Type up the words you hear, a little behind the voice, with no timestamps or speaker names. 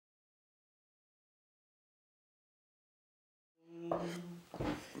You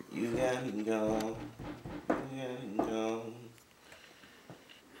got me gone. You got me gone.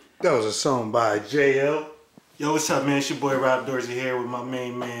 That was a song by JL. Yo, what's up, man? It's your boy Rob Dorsey here with my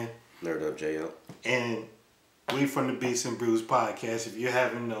main man. Nerd Up JL. And we from the Beats and Brews podcast. If you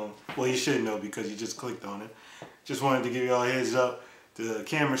haven't known, well, you should know because you just clicked on it. Just wanted to give you all a heads up. The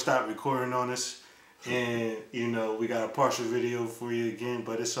camera stopped recording on us. And, we got a partial video for you again,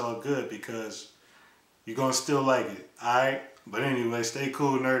 but it's all good because you're going to still like it. All right? But anyway, stay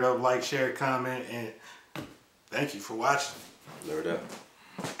cool, nerd up, like, share, comment, and thank you for watching. Nerd Up.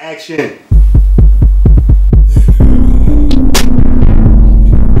 Action.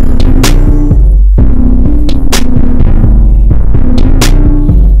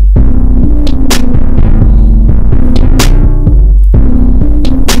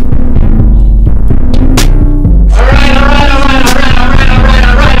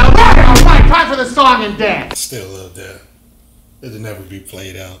 Song and dance. Still love that. It'll never be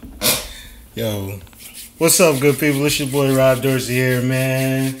played out. Yo, what's up, good people? It's your boy Rob Dorsey here,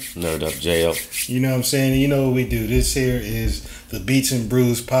 man. Nerd Up JL. You know what I'm saying? You know what we do. This here is the Beats and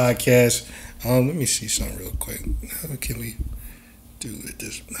Brews podcast. Let me see something real quick. How can we do with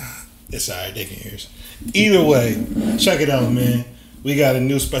this? It's alright, they can hear us. Either way, check it out, man. We got a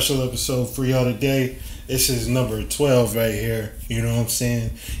new special episode for y'all today. This is number 12 right here, you know what I'm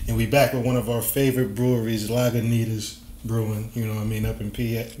saying? And we back with one of our favorite breweries, Lagunitas Brewing, you know what I mean, up in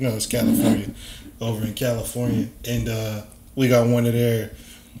PA. No, it's California, over in California. And we got one of their,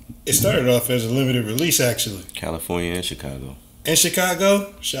 it started off as a limited release, actually. California and Chicago. In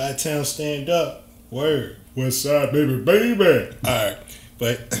Chicago, Chi-Town stand up. Word. West side, baby. All right.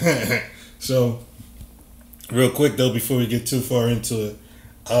 But, so, real quick, though, before we get too far into it,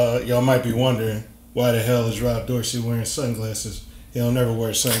 y'all might be wondering, why the hell is Rob Dorsey wearing sunglasses? He don't never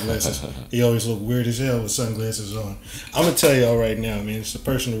wear sunglasses. He always look weird as hell with sunglasses on. I'm gonna tell y'all right now, man. It's a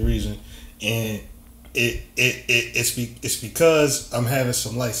personal reason, and it's because I'm having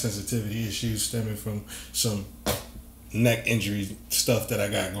some light sensitivity issues stemming from some neck injury stuff that I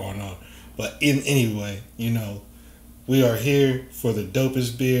got going on. But anyway, we are here for the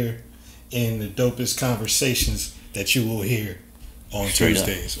dopest beer and the dopest conversations that you will hear on Straight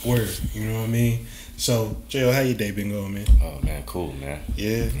Tuesdays. Word, you know what I mean? So, JL, how your day been going, man? Oh, man, cool, man.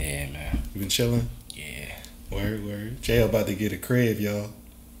 Yeah? Yeah, man. You been chilling? Yeah. Word. JL about to get a crib, y'all.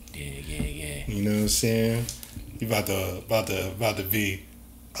 Yeah. You know what I'm saying? He about to be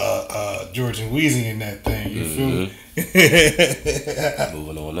George and Wheezy in that thing. You feel me?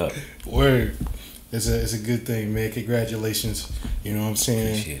 Moving on up. Word. It's a good thing, man. Congratulations. You know what I'm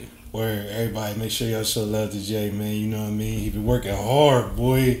saying? Appreciate it. Where everybody make sure y'all show love to Jay, man. You know what I mean? He been working hard,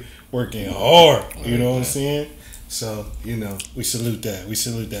 boy. Working hard. You know what I'm saying? So, we salute that. We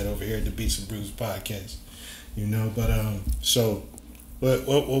salute that over here at the Beats and Brews podcast. But so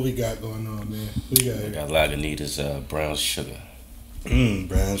what we got going on, man? We got Lagunitas brown sugar.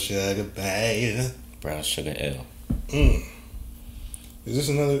 Brown sugar, baby. Brown sugar L. Is this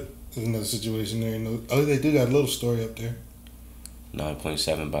another situation there? Oh, they do got a little story up there.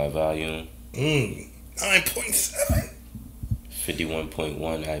 9.7 by volume. 9.7. 51.1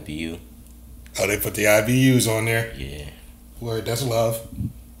 IBU. Oh, they put the IBUs on there. Yeah. Word, that's love.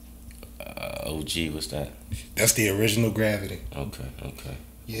 OG, what's that? That's the original gravity. Okay.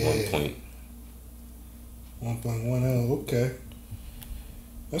 Yeah. 1.10. Okay.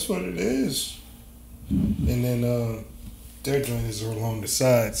 That's what it is. And then their joint is along the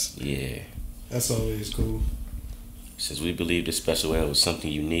sides. Yeah. That's always cool. Says we believe this special ale was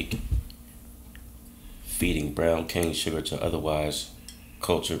something unique, feeding brown cane sugar to otherwise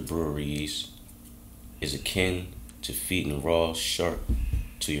cultured breweries is akin to feeding raw shark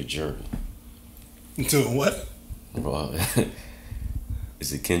to your gerbil. To what? Raw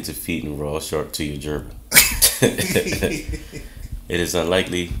is akin to feeding raw shark to your gerbil. It is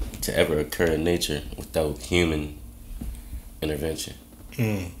unlikely to ever occur in nature without human intervention.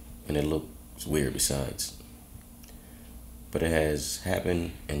 And it looks weird besides. But it has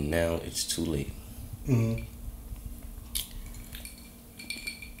happened, and now it's too late. And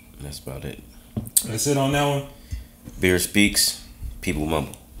that's about it. That's it on that one? Beer speaks, people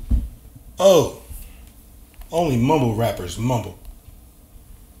mumble. Oh. Only mumble rappers mumble.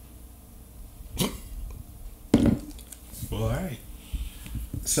 Well, all right.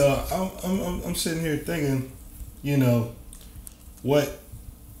 So I'm sitting here thinking, what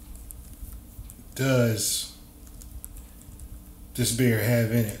does this beer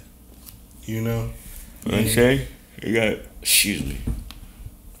have in it? Okay. You got, excuse me.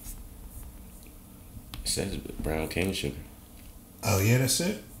 It says brown cane sugar. Oh yeah, that's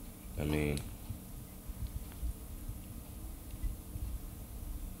it. I mean,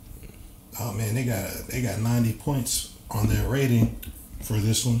 Oh man, they got 90 points on their rating for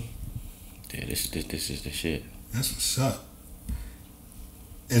this one. Yeah, this is the shit. That's what's up.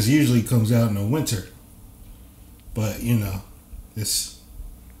 It usually comes out in the winter, but you know,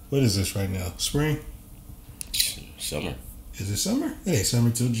 what is this right now? Spring? Summer. Is it summer? It ain't summer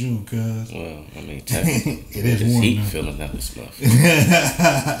till June, cuz. Well, I mean, technically, it is warm heat now. feeling out this month.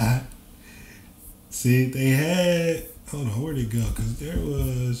 See, they had. Hold on, where'd it go? Because they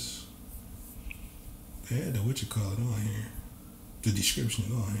had the on here. The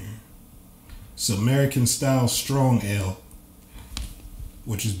description on here. It's American style strong ale,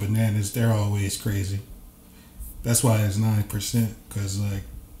 which is bananas. They're always crazy. That's why it's 9%, because like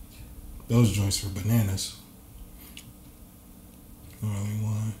those joints are bananas.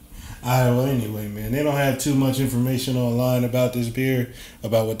 Alright, well anyway, man, they don't have too much information online about this beer,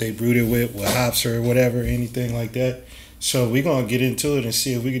 about what they brewed it with hops or whatever, anything like that. So we're gonna get into it and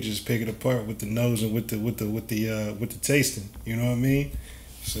see if we could just pick it apart with the nose and with the tasting. You know what I mean?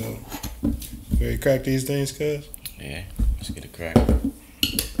 So, ready to crack these things, cuz? Yeah, let's get it cracked.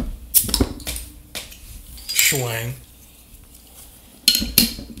 Swang.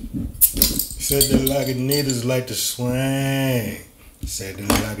 Said the Lagunitas like to swang. Said the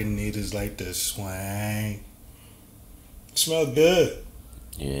Lagunitas like to swang. Smell good.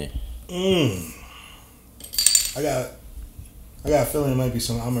 Yeah. I got a feeling it might be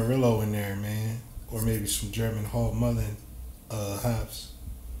some Amarillo in there, man. Or maybe some German Hall Mullen hops.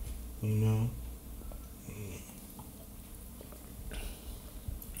 You know?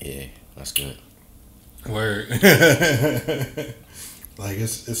 Yeah, that's good. Word. Like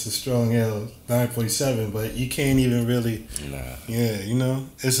it's a strong ale, 9.7, but you can't even really. Nah. Yeah, you know,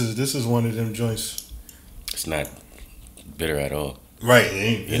 this is one of them joints. It's not bitter at all. Right. It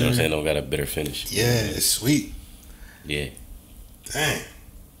ain't bitter. You know what I'm saying? Don't got a bitter finish. Yeah, it's sweet. Yeah. Dang.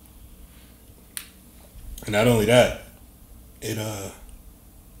 And not only that, it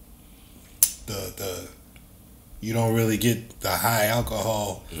the you don't really get the high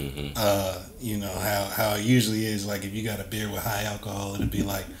alcohol. You know how it usually is. Like if you got a beer with high alcohol, it'll be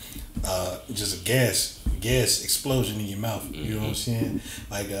like just a gas explosion in your mouth. You know what I'm saying?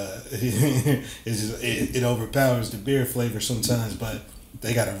 Like it overpowers the beer flavor sometimes, but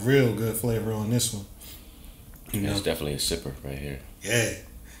they got a real good flavor on this one. You know? It's definitely a sipper right here. Yeah.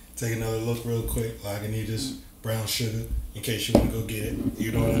 Take another look real quick. Like I need this brown sugar in case you want to go get it.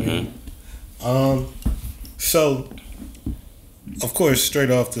 You know what I mean? So, of course, straight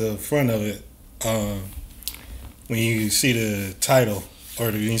off the front of it, when you see the title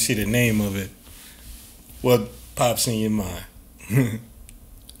or when you see the name of it, what pops in your mind? I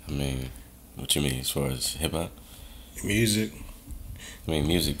mean, what you mean as far as hip hop? Music. I mean,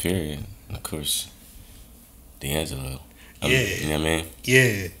 music, period. And of course, D'Angelo. Yeah. You know what I mean?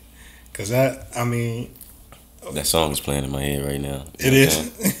 Yeah. Because I mean... That song is playing in my head right now. It is?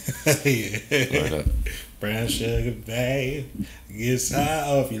 Yeah. Word up. Brown sugar, babe. Gets high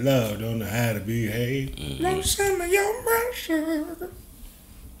off your love. Don't know how to behave. Roll some of your brown sugar.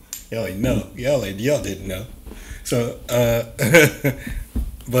 Y'all ain't know. Y'all didn't know. So,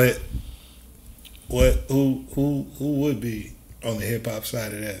 but who would be on the hip hop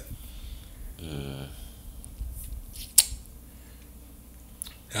side of that?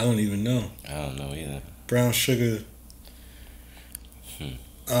 I don't even know. I don't know either. Brown sugar.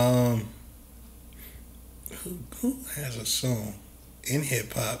 Who has a song in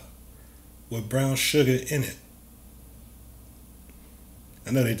hip hop with brown sugar in it?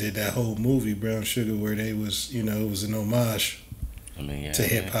 I know they did that whole movie Brown Sugar where they was, you know, it was an homage to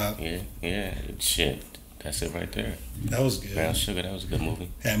hip hop. Yeah, shit. That's it right there. That was good. Brown Sugar, that was a good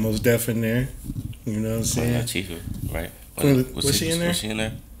movie. Had Mos Def in there. You know what I'm saying? Latifah, right? Was she in there? Was she in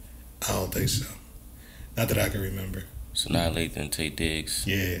there? I don't think so. Not that I can remember. Sanaa Lathan, Tay Diggs.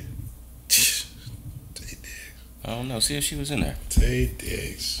 Yeah. I don't know. See if she was in there. Tay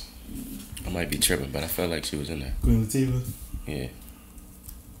Diggs. I might be tripping, but I felt like she was in there. Queen Latifah? Yeah.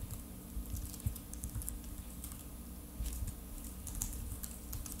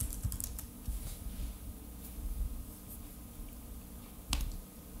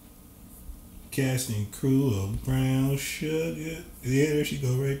 Casting crew of Brown Sugar. Yeah, there she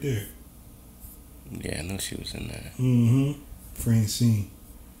go right there. Yeah, I knew she was in there. Francine.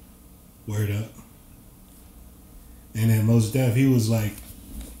 Word up. And then Mos Def, he was a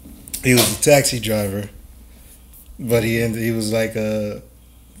taxi driver, but he was like a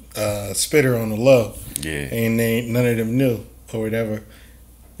spitter on the low. Yeah. And none of them knew or whatever.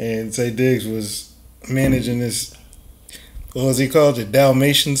 And Tay Diggs was managing this, what was he called? The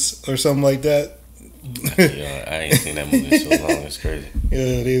Dalmatians or something like that Yeah, I ain't seen that movie in so long. It's crazy.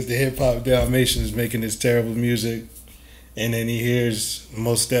 Yeah, there's the hip hop Dalmatians making this terrible music, and then he hears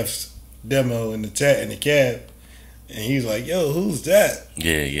Mos Def's demo in the cab, and he's like, "Yo, who's that?"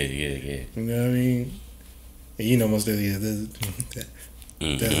 Yeah. You know what I mean? And you know Mos Def, yeah,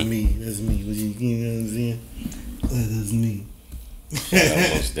 that's me. That's me. You know what I'm saying? That's me. Shout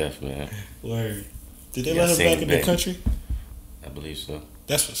out Mos Def, man. Word. Did they let him back in the country? I believe so.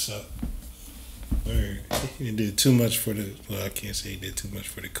 That's what's up. Word. He did too much for the. Well, I can't say he did too much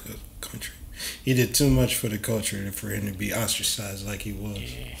for the country. He did too much for the culture for him to be ostracized like he was.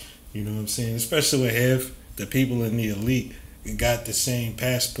 Yeah. You know what I'm saying? Especially with half the people in the elite got the same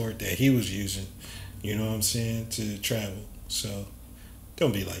passport that he was using. You know what I'm saying? To travel. So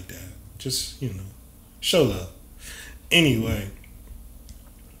don't be like that. Just, show love. Anyway.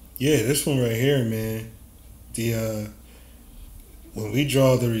 Yeah, this one right here, man. When we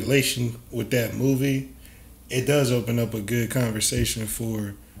draw the relation with that movie, it does open up a good conversation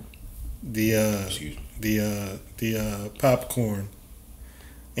for the popcorn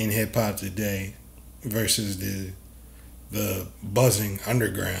in hip hop today versus the buzzing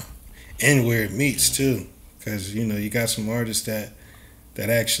underground, and where it meets too, because you got some artists that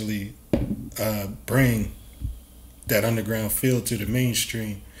actually bring that underground feel to the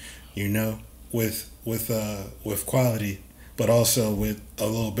mainstream, with quality, but also with a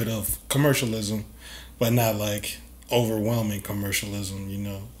little bit of commercialism, but not like overwhelming commercialism.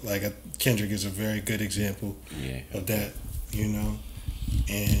 Like Kendrick is a very good example of that.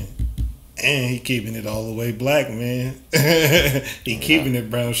 And he keeping it all the way black, man. He keeping it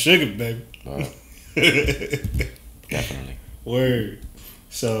brown sugar, baby. Wow. Definitely. Word.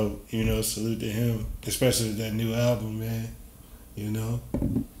 So, salute to him, especially that new album, man.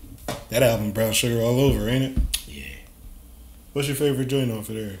 That album, Brown Sugar all over, ain't it? Yeah. What's your favorite joint off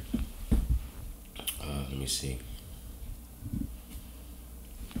of there? Let me see.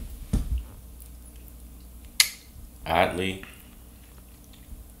 Oddly,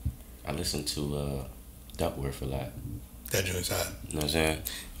 I listen to Duckworth a lot. That joint's hot. You know what I'm saying?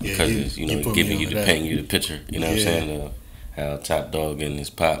 Yeah, Because it's, giving you painting you the picture. You know what I'm saying? How Top Dog and his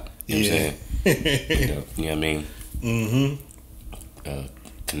pop. You know what I'm saying? You know what I mean? Mm-hmm.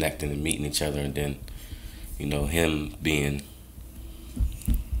 Connecting and meeting each other, and then, him being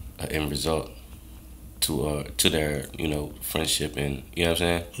an end result to their, friendship, and you know what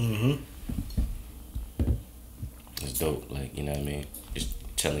I'm saying? Mm-hmm. It's dope. Like, you know what I mean? Just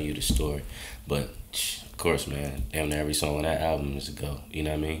telling you the story. But of course, man, damn near every song on that album is a go. You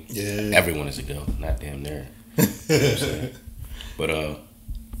know what I mean? Yeah. Everyone is a go. Not damn near. You know what I'm saying? But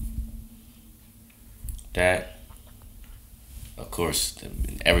that, of course,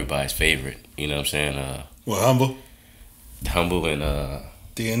 everybody's favorite. You know what I'm saying? Humble and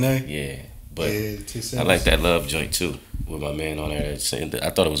DNA. Yeah, but yeah, I like that Love joint too with my man on there. I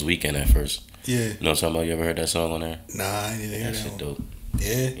thought it was Weekend at first. Yeah. You know what I'm talking about? You ever heard that song on there? Nah, I didn't hear that shit one. dope.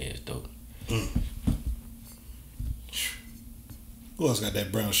 Yeah? Yeah, it's dope. Who else got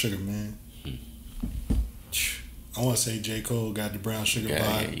that brown sugar, man? I want to say J. Cole got the brown sugar vibe.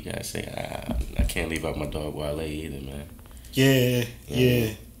 Yeah, you gotta say, I can't leave out my dog Wale either, man. Yeah.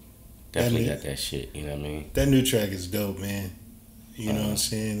 Definitely got that shit, you know what I mean? That new track is dope, man. You know what I'm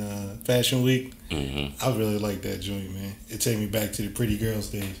saying? Fashion Week. Mm-hmm. I really like that joint, man. It take me back to the Pretty Girls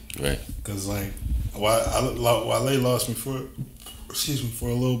days. Right. Because, while they lost me for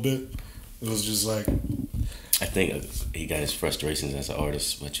a little bit, it was just like... I think he got his frustrations as an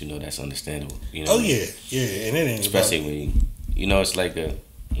artist, but that's understandable. You know and it ain't especially when it's like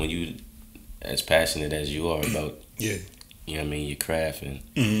when you as passionate as you are about you know what I mean, your craft, and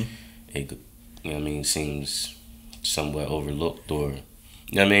it seems somewhat overlooked, or you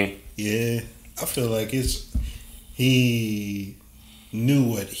know what I mean. Yeah, I feel like he knew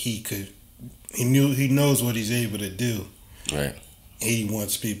what he could. He knows what he's able to do. Right. He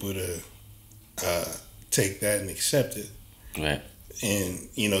wants people to take that and accept it. Right. And,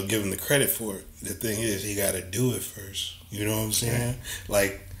 give him the credit for it. The thing is, he got to do it first. You know what I'm saying?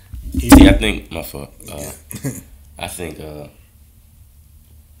 Right. Like, I think, my fault. I think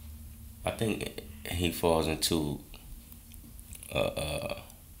he falls into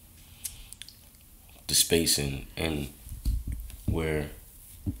the space and where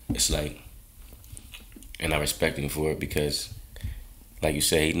it's like, and I respect him for it because, like you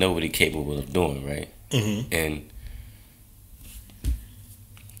say, he know what he's capable of doing, right? Mm-hmm. And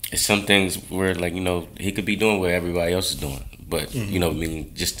it's some things where, like, he could be doing what everybody else is doing, but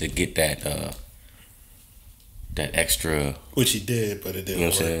just to get that extra, which he did, but it didn't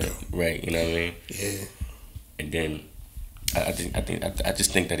work though. Right? You know what I mean? Yeah. And then I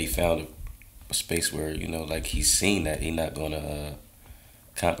just think that he found a space where, you know, like he's seen that he's not gonna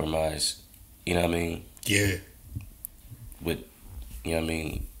compromise, you know what I mean, Yeah. with, you know what I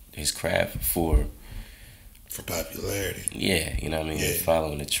mean, his craft for popularity. Yeah, you know what I mean, Yeah.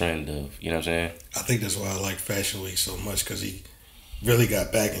 following the trend of, you know what I'm saying. I think that's why I like Fashion Week so much, because he really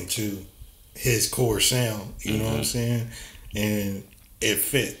got back into his core sound. You know what I'm saying? And it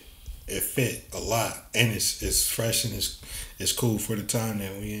fit. It fit a lot, and it's fresh and it's cool for the time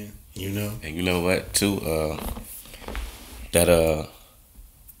that we in. You know. And you know what too?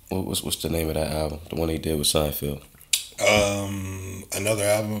 What's the name of that album? The one he did with Seinfeld. Another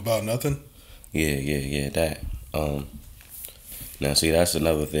album about nothing. Yeah. That. Now see, that's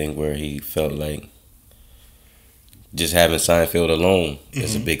another thing where he felt like just having Seinfeld alone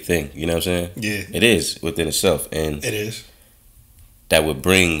is a big thing. You know what I'm saying? Yeah. It is within itself, and it is. That would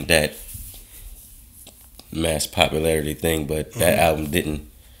bring that mass popularity thing, but that album didn't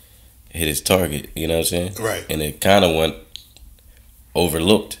hit its target. You know what I'm saying? Right. And it kind of went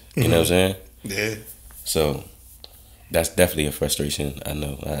overlooked. You know what I'm saying? Yeah. So that's definitely a frustration. I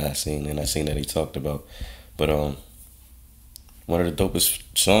know. I seen that he talked about. But one of the dopest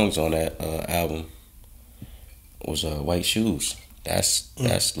songs on that album was "White Shoes." That's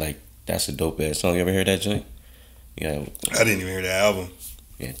a dope ass song. You ever heard that joint? Yeah. I didn't even hear the album.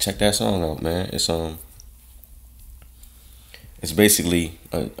 Yeah, check that song out, man. It's basically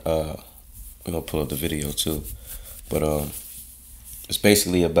we're gonna pull up the video too, but it's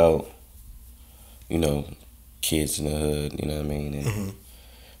basically about, you know, kids in the hood. You know what I mean? And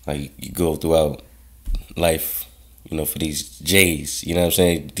like you go throughout life, you know, for these J's. You know what I'm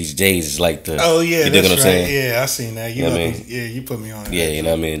saying? These J's is like the. Oh yeah, you that's what I'm right. saying? Yeah, I seen that. You know know what I mean? Yeah, you put me on. Yeah, you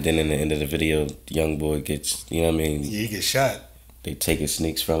know what I mean. Then in the end of the video, the young boy gets, you know what I mean. Yeah, he gets shot. They take his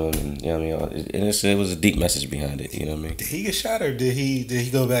sneaks from him, and you know what I mean. And it was a deep message behind it. You know what I mean. Did he get shot, or did he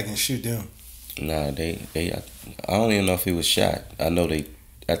go back and shoot them? Nah, I don't even know if he was shot. I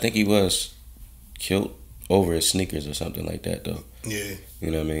think he was killed over his sneakers or something like that, though. Yeah. You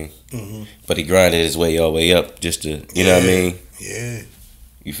know what I mean? But he grinded his way all the way up just to, you know what I mean? Yeah.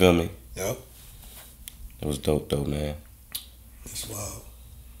 You feel me? Yep. It was dope, though, man. That's wild.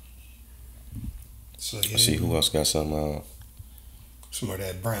 So yeah. Let's see who else got some. Some of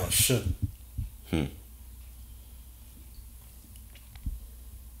that brown sugar. I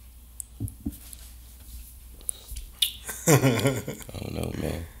don't know,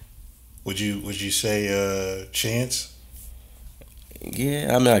 man. Would you say Chance?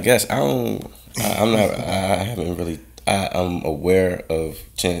 Yeah, I mean, I guess I'm not. I haven't really. I'm aware of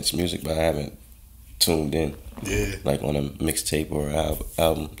Chance music, but I haven't tuned in. Yeah. Like on a mixtape or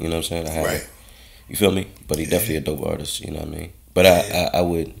album. You know what I'm saying? I haven't. Right. You feel me? But he definitely a dope artist. You know what I mean? But I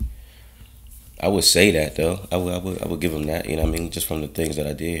would say that though. I would give him that. You know what I mean? Just from the things that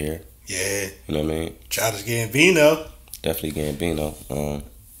I did here. Yeah. You know what I mean? Childish Gambino. Definitely Gambino.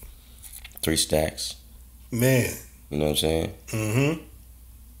 3 Stacks. Man. You know what I'm saying? Mm-hmm.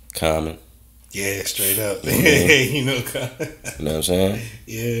 Common. Yeah, straight up. Mm-hmm. You know, Common. You know what I'm saying?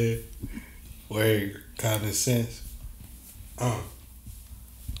 Yeah. Word. Common sense.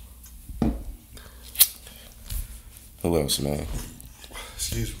 Who else, man?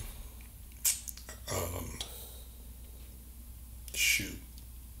 Excuse me. Shoot.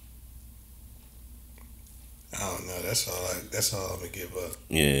 I don't know. That's all I'm gonna give up.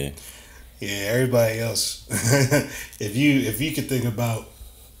 Yeah. Yeah, everybody else. if you could think about,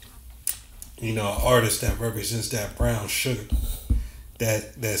 you know, an artist that represents that brown sugar,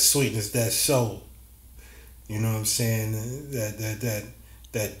 that sweetness, that soul. You know what I'm saying?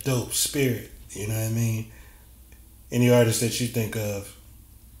 That dope spirit. You know what I mean? Any artist that you think of,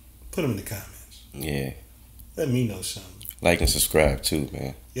 put them in the comments. Yeah. Let me know something. Like and subscribe too,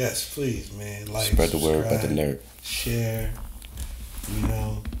 man. Yes, please, man. Like, spread the word about the nerd. Share. You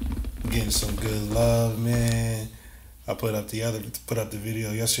know, getting some good love, man. I put up the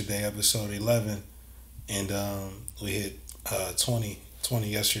video yesterday, episode 11, and we hit 20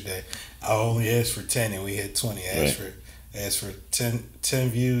 yesterday. I only asked for 10 and we hit 20. I asked for 10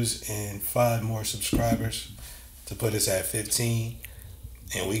 views and 5 more subscribers to put us at 15.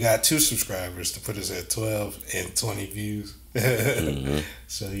 And we got 2 subscribers to put us at 12 and 20 views.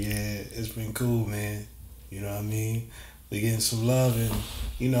 So yeah, it's been cool, man. You know what I mean? We getting some love, and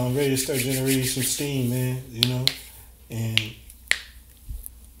you know, I'm ready to start generating some steam, man. You know, and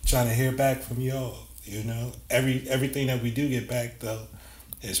trying to hear back from y'all. You know, everything that we do get back though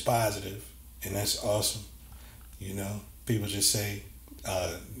is positive, and that's awesome. You know, people just say,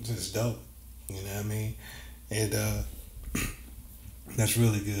 "This is dope." You know what I mean? And that's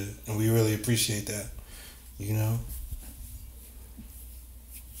really good, and we really appreciate that. You know.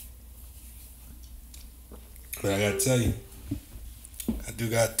 But I gotta tell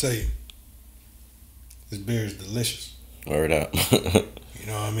you, this beer is delicious. Word up. You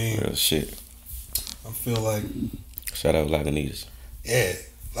know what I mean? Real shit. I feel like, Shout out Lagunitas. yeah,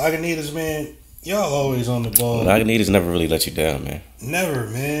 Lagunitas, man, y'all always on the ball. Lagunitas never really let you down, man. Never,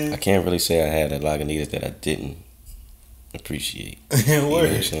 man. I can't really say I had a Lagunitas that I didn't appreciate. You know what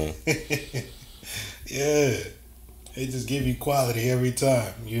I'm Word. saying? Yeah. They just give you quality every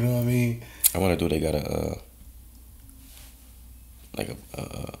time. You know what I mean? I want to do. They got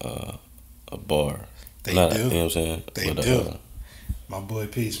a bar. They Not do. You know what I'm saying? They do. My boy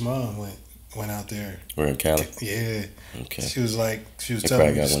Pete's mom went out there. We're in Cali. Yeah. Okay. She was They telling probably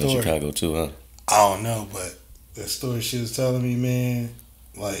me the got one in story. Chicago too, huh? I don't know, but the story she was telling me, man,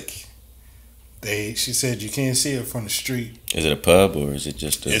 like she said you can't see it from the street. Is it a pub or is it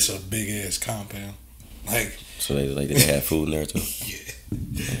just It's a big ass compound. Like, so they have food in there too? yeah.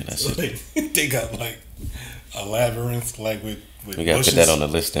 That's So they got like a labyrinth, like with We gotta bushes. put that on the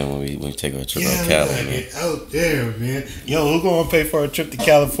list then when we take our trip Yeah, out we Cali, gotta man. get out there, man. Yo, who gonna pay for a trip to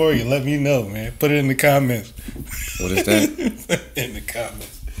California? Let me know, man. Put it in the comments. What is that? In the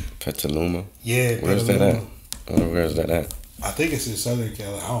comments. Petaluma? Yeah, Where's that at? I don't know, where's that at? I think it's in Southern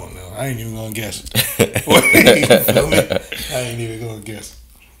Cali. I don't know. I ain't even gonna guess. You feel me? I ain't even gonna guess.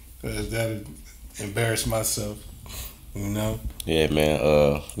 Cause that'd embarrass myself. You know? Yeah,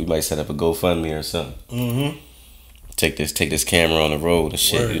 man. We might set up a GoFundMe or something. Mm-hmm. Take this camera on the road and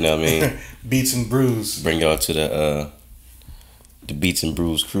shit. Word. You know what I mean? Beats and Brews. Bring y'all to the Beats and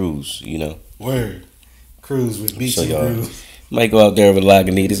Brews cruise. You know, Word. Cruise with Beats So and y'all- Brews. might go out there with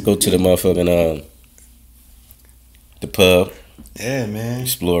Lagunitas. Go to the motherfucking the pub. Yeah, man.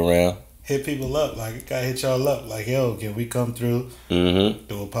 Explore around. Hit people up. Like, gotta hit y'all up. Like, yo, can we come through? Mm-hmm.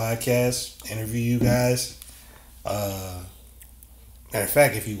 Do a podcast, interview you guys. Matter of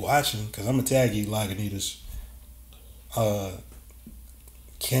fact, if you watching, because I'm gonna tag you, Lagunitas.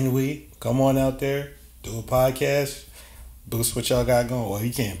 Can we come on out there, do a podcast, boost what y'all got going? Well,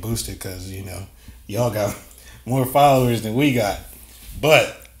 you can't boost it because y'all got more followers than we got,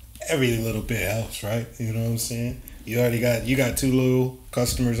 but every little bit helps, right? You know what I'm saying? You got 2 little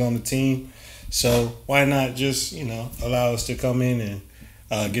customers on the team, so why not just allow us to come in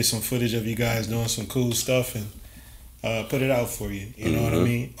and get some footage of you guys doing some cool stuff and put it out for you. You know what I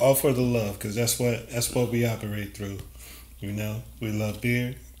mean? All for the love, because that's what we operate through. We love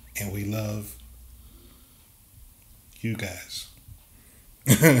beer and we love you guys.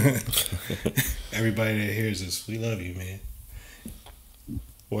 Everybody that hears us, we love you, man.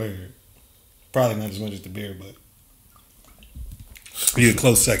 Word. Probably not as much as the beer, but you're a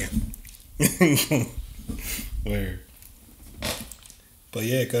close second. Word. But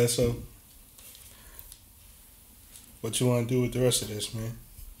yeah, guys, so what you want to do with the rest of this, man?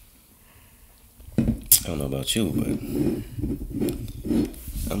 I don't know about you, but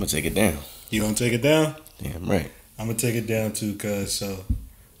I'm gonna take it down. You gonna take it down? Damn right. I'm gonna take it down too, cuz. So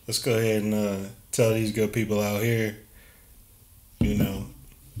let's go ahead and tell these good people out here, to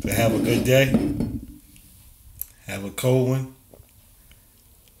have a good day, have a cold one,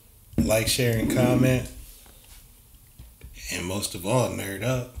 like, share, and comment, and most of all, nerd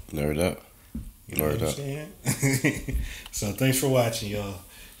up. Nerd up. You know what I'm saying? So thanks for watching, y'all.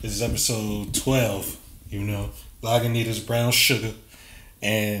 This is episode 12. Lagunitas Brown Shugga,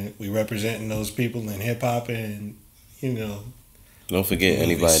 and we representing those people in hip hop and Don't forget movies.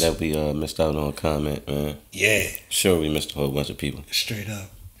 anybody that we missed out on a comment, man. Yeah, Sure, we missed a whole bunch of people. straight up,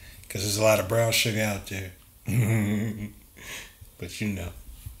 because there's a lot of brown sugar out there. But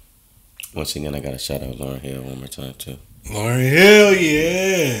Once again, I gotta shout out Lauren Hill one more time too. Lauren Hill,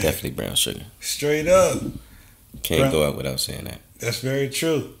 yeah, Definitely brown sugar. straight up. Can't go out without saying that. That's very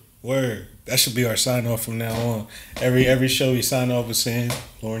true. Word. That should be our sign off from now on. Every show we sign off with saying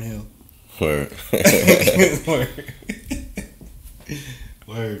Lauren Hill. Word. Word.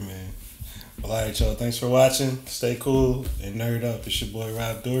 Word, man. Well, all right, y'all. Thanks for watching. Stay cool and nerd up. It's your boy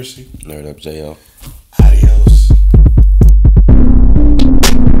Rob Dorsey. Nerd up, JL.